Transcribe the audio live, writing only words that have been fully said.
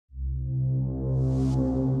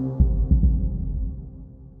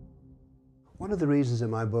One of the reasons that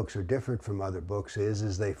my books are different from other books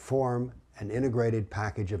is they form an integrated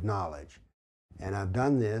package of knowledge. And I've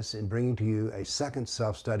done this in bringing to you a second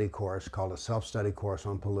self-study course called a self-study course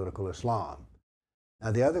on political Islam.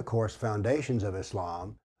 Now, the other course, Foundations of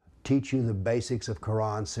Islam, teach you the basics of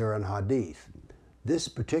Quran, Sirah, and Hadith. This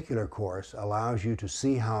particular course allows you to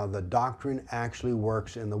see how the doctrine actually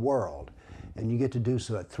works in the world, and you get to do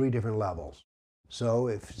so at 3 different levels. So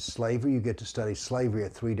if slavery, you get to study slavery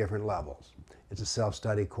at 3 different levels. It's a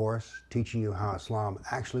self-study course teaching you how Islam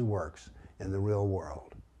actually works in the real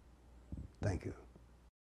world. Thank you.